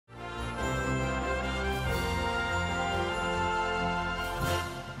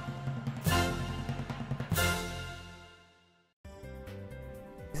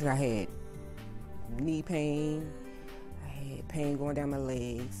Experiences, I had knee pain, I had pain going down my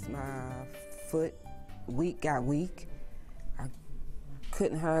legs, my foot got weak, I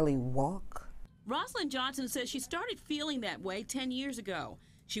couldn't hardly walk. Rosalind Johnson says she started feeling that way 10 years ago.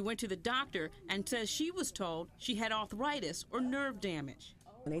 She went to the doctor and says she was told she had arthritis or nerve damage.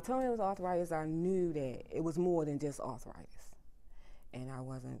 When they told me it was arthritis, I knew that it was more than just arthritis, and I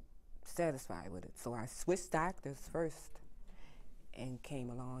wasn't satisfied with it. So I switched doctors first and came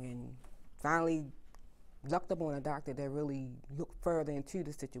along and finally lucked up on a doctor that really looked further into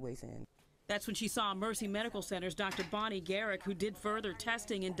the situation. That's when she saw Mercy Medical Center's Dr. Bonnie Gerecke, who did further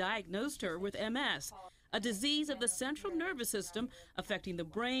testing and diagnosed her with MS, a disease of the central nervous system affecting the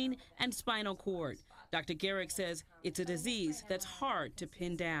brain and spinal cord. Dr. Gerecke says it's a disease that's hard to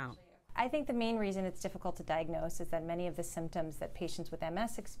pin down. I think the main reason it's difficult to diagnose is that many of the symptoms that patients with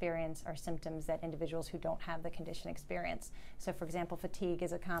MS experience are symptoms that individuals who don't have the condition experience. So, for example, fatigue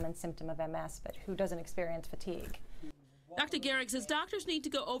is a common symptom of MS, but who doesn't experience fatigue? Dr. Gerecke says doctors need to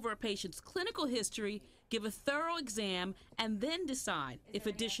go over a patient's clinical history, give a thorough exam, and then decide if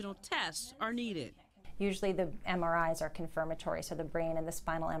additional tests are needed. Usually the MRIs are confirmatory, so the brain and the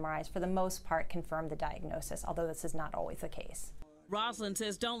spinal MRIs for the most part confirm the diagnosis, although this is not always the case. Rosalind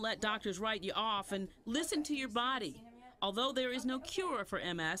says don't let doctors write you off and listen to your body. Although there is no cure for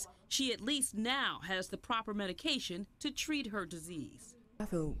MS, she at least now has the proper medication to treat her disease. I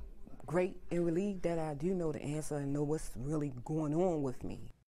feel great and relieved that I do know the answer and know what's really going on with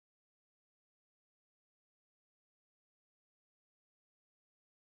me.